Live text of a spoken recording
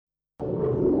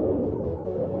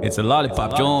It's a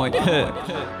Lolhiphop joint.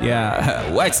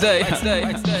 Yeah, wax day.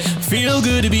 Feel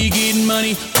good to be getting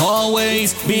money,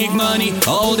 always big money.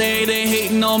 All day they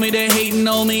hating on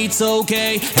me, it's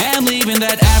okay. I'm living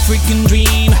that African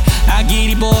dream. I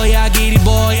get it boy,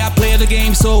 I play the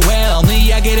game so well.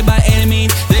 Me, I get it by any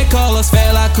means. They call us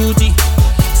Fela Kuti,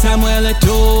 Samuel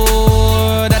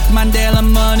Eto'o, that Mandela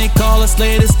money, call us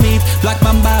Ladysmith, Black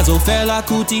Mambazo, Fela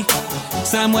Kuti,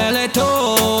 Samuel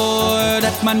Eto'o,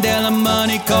 that Mandela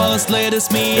money, call us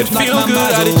Ladysmith, Black Mambazo. It feel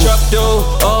good at the chop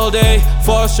dough all day,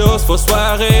 for shows, for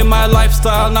soirée. My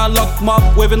lifestyle now lock 'em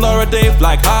up, waving Laura Dave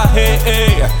like hi hey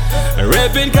hey.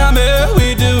 Rapping camel,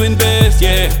 we doing best,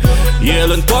 yeah.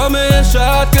 Yelling pour me a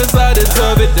shot cause I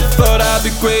deserve it. They thought I'd be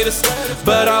greatest,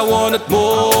 but I wanted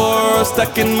more.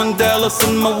 Stacking Mandelas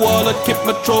in my wallet, keep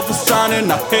my trophies shining.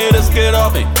 Now haters get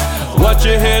off me, what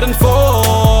you heading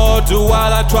for? Do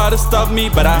while I try to stop me,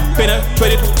 but I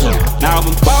penetrated. Now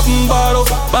I'm popping bottles,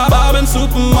 bobbing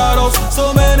supermodels.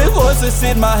 So many voices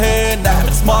in my head, now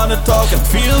it's money talking.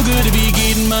 Feel good to be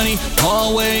getting money,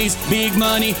 always big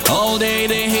money. All day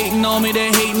they hating on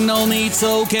me, it's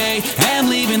okay. I'm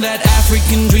living that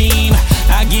African dream.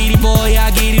 I get it boy,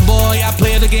 I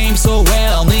play the game so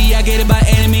well. Me, I get it by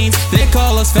any means. They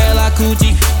call us Fela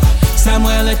Kuti,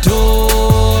 Samuel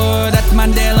Eto'o, that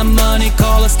Mandela money,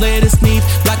 call us Ladysmith,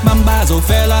 Black Mambazo,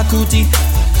 Fela Kuti,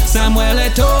 Samuel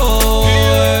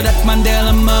Eto'o, that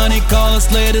Mandela money, call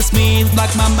us Ladysmith,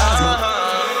 Black Mambazo.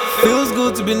 Feels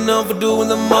good to be known for doing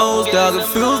the most, dog. It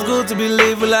feels good to be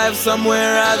living life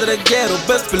somewhere out of the ghetto.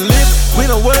 Best believe we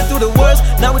don't work through the worst.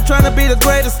 Now we're trying to be the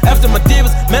greatest. After my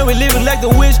divas, man, we living like the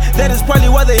wish. That is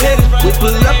probably why they hate it. We pull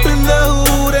up in the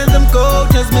hood and them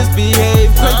coaches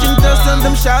misbehave. Crunching dust on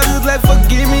them shoulders like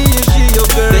forgive me if she your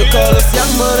girl. They call us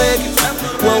young Morekis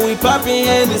when we popping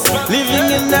handies. Living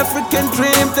an African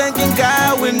dream, thanking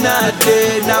God we're not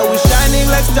dead. Now we're shining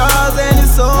like stars and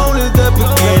it's only the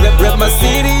beginning. Rep my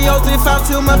city, if I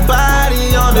feel my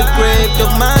body on the grave. The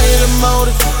money, the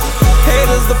motive,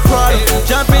 haters the product.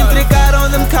 Jumping trick out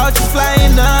on them couches,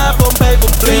 flying up on paper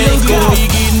planes. Feel good to be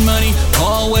getting money,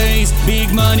 always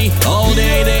big money. All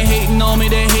day they hating on me,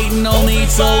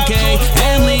 it's okay.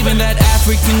 I'm living that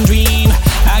African dream.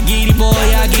 I get it boy,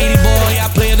 I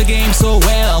play the game so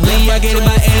well. Me, I get it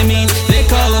by any means. They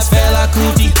call us Fela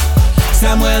Kuti,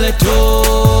 Samuel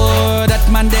Eto'o, that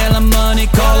Mandela money,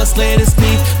 call us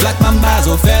Ladysmith, Black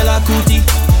Mambazo, Fela Kuti,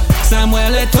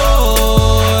 Samuel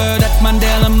Eto'o, that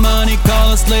Mandela money,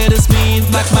 call us Ladysmith,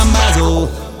 Black Mambazo.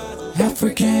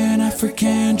 African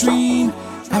dream,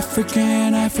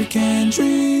 African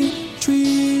dream.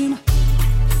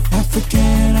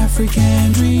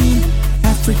 African dream,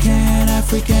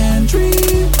 African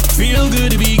dream. Feel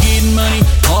good to be getting money,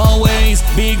 always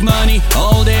big money.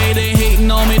 All day they hating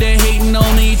on me,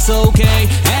 it's okay.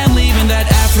 I'm living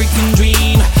that African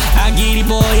dream. I get it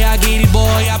boy,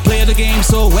 I play the game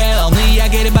so well. Me, I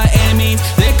get it by any means.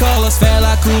 They call us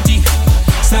Fela Kuti,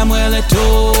 Samuel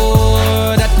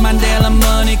Eto'o, that Mandela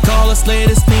money, call us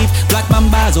Ladysmith, Black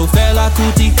Mambazo, Fela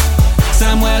Kuti,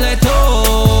 Samuel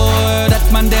Eto'o, that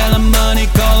Mandela money,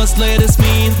 call us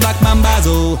Ladysmith, Black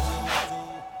Mambazo.